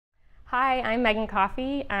Hi, I'm Megan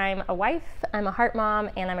Coffey. I'm a wife, I'm a heart mom,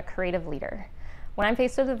 and I'm a creative leader. When I'm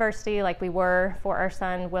faced with adversity, like we were for our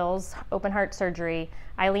son Will's open heart surgery,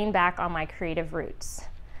 I lean back on my creative roots.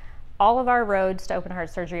 All of our roads to open heart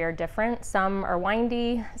surgery are different. Some are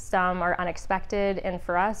windy, some are unexpected, and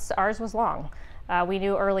for us, ours was long. We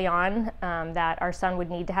knew early on that our son would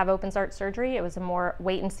need to have open heart surgery. It was a more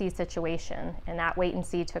wait and see situation, and that wait and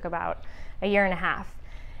see took about a year and a half.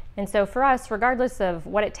 And so for us, regardless of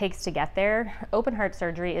what it takes to get there, open heart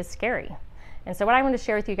surgery is scary. And so what I want to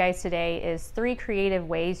share with you guys today is 3 creative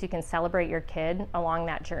ways you can celebrate your kid along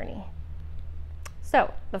that journey.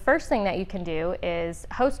 So the first thing that you can do is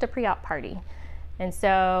host a pre-op party. And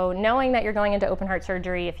so knowing that you're going into open heart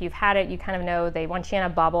surgery, if you've had it, you kind of know they want you in a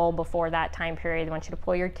bubble before that time period. They want you to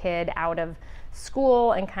pull your kid out of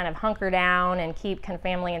school and kind of hunker down and keep kind of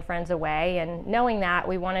family and friends away. And knowing that,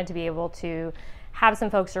 we wanted to be able to have some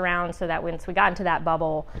folks around so that once we got into that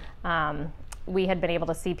bubble, we had been able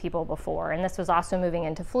to see people before. And this was also moving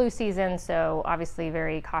into flu season, so obviously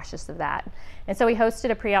very cautious of that. And so we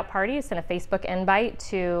hosted a pre-op party, sent a Facebook invite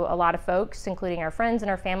to a lot of folks, including our friends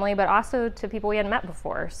and our family, but also to people we hadn't met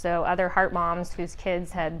before, so other heart moms whose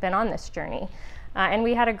kids had been on this journey. And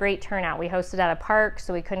we had a great turnout. We hosted at a park,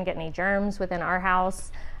 so we couldn't get any germs within our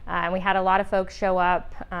house. And we had a lot of folks show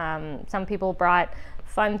up. Some people brought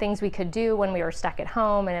fun things we could do when we were stuck at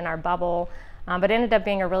home and in our bubble. But it ended up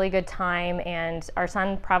being a really good time, and our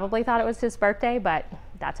son probably thought it was his birthday, but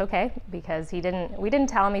that's okay because we didn't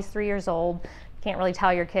tell him. He's 3 years old. You can't really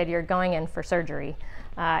tell your kid you're going in for surgery.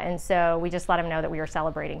 And so we just let him know that we were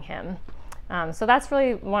celebrating him. So that's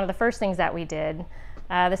really one of the first things that we did.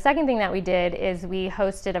 The second thing that we did is we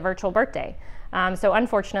hosted a virtual birthday. So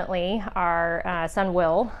unfortunately, our son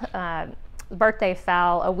Will, birthday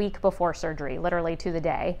fell a week before surgery, literally to the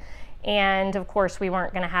day. And of course, we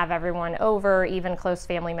weren't going to have everyone over, even close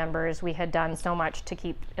family members. We had done so much to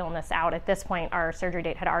keep illness out. At this point, our surgery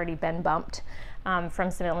date had already been bumped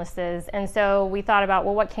from some illnesses. And so we thought about,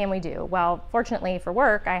 well, what can we do? Well, fortunately for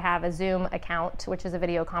work, I have a Zoom account, which is a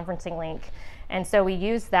video conferencing link. And so we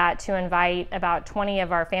used that to invite about 20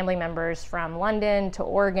 of our family members from London to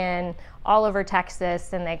Oregon, all over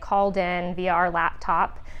Texas, and they called in via our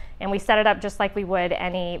laptop. And we set it up just like we would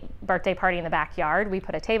any birthday party in the backyard. We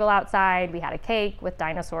put a table outside, we had a cake with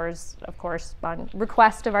dinosaurs, of course, on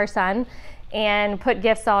request of our son, and put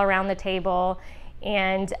gifts all around the table.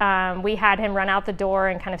 And we had him run out the door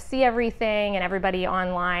and kind of see everything, and everybody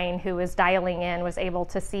online who was dialing in was able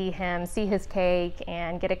to see him, see his cake,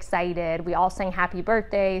 and get excited. We all sang happy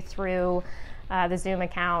birthday through the Zoom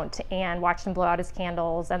account and watched him blow out his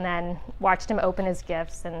candles, and then watched him open his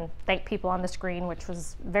gifts and thank people on the screen, which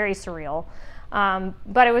was very surreal.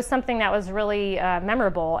 But it was something that was really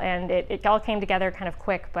memorable, and it all came together kind of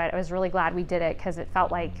quick, but I was really glad we did it because it felt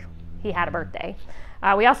like he had a birthday.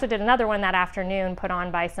 We also did another one that afternoon put on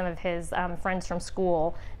by some of his friends from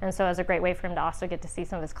school, and so it was a great way for him to also get to see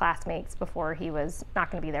some of his classmates before he was not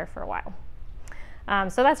going to be there for a while.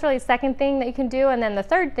 So that's really the second thing that you can do. And then the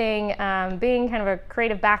third thing, being kind of a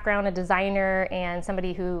creative background, a designer, and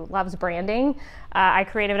somebody who loves branding, I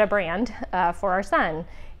created a brand for our son.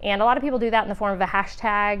 And a lot of people do that in the form of a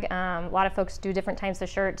hashtag. A lot of folks do different types of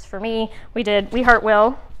shirts. For me, We Heart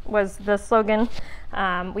Will was the slogan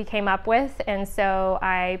we came up with. And so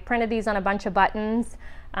I printed these on a bunch of buttons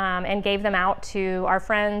and gave them out to our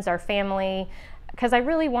friends, our family, because I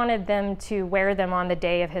really wanted them to wear them on the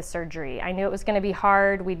day of his surgery. I knew it was going to be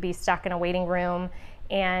hard. We'd be stuck in a waiting room,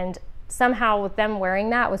 and somehow with them wearing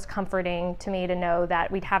that was comforting to me to know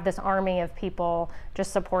that we'd have this army of people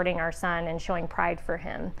just supporting our son and showing pride for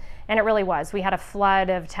him. And it really was. We had a flood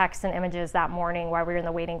of texts and images that morning while we were in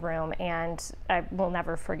the waiting room, and I will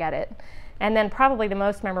never forget it. And then probably the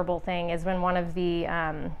most memorable thing is when one of the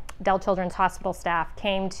Dell Children's Hospital staff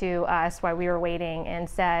came to us while we were waiting and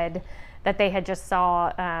said that they had just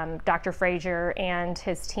saw Dr. Frazier and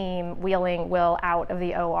his team wheeling Will out of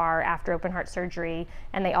the OR after open heart surgery,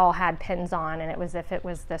 and they all had pins on, and it was as if it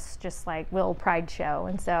was this just like Will pride show.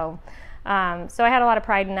 And so I had a lot of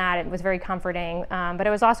pride in that. It was very comforting, but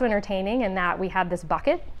it was also entertaining in that we had this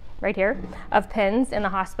bucket right here of pins in the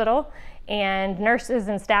hospital, and nurses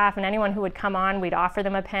and staff and anyone who would come on, we'd offer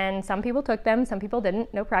them a pin. Some people took them, some people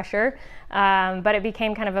didn't, no pressure. But it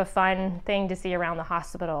became kind of a fun thing to see around the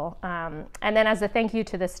hospital. And then as a thank you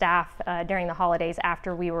to the staff during the holidays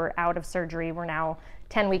after we were out of surgery, we're now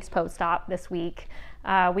 10 weeks post-op this week,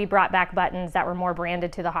 we brought back buttons that were more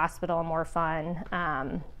branded to the hospital and more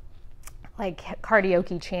fun, like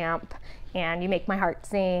Karaoke Champ and You Make My Heart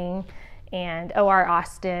Sing, and OR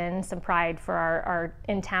Austin, some pride for our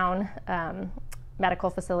in-town medical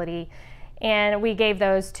facility. And we gave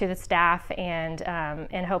those to the staff and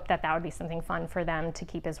hope that that would be something fun for them to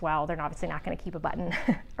keep as well. They're obviously not going to keep a button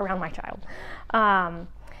around my child.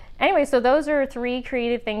 Anyway, so those are 3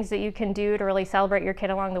 creative things that you can do to really celebrate your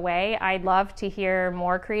kid along the way. I'd love to hear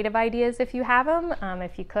more creative ideas if you have them.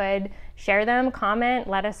 If you could share them, comment,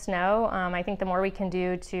 let us know. I think the more we can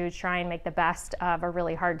do to try and make the best of a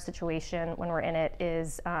really hard situation when we're in it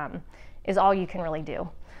is all you can really do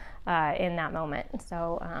in that moment.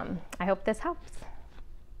 So I hope this helps.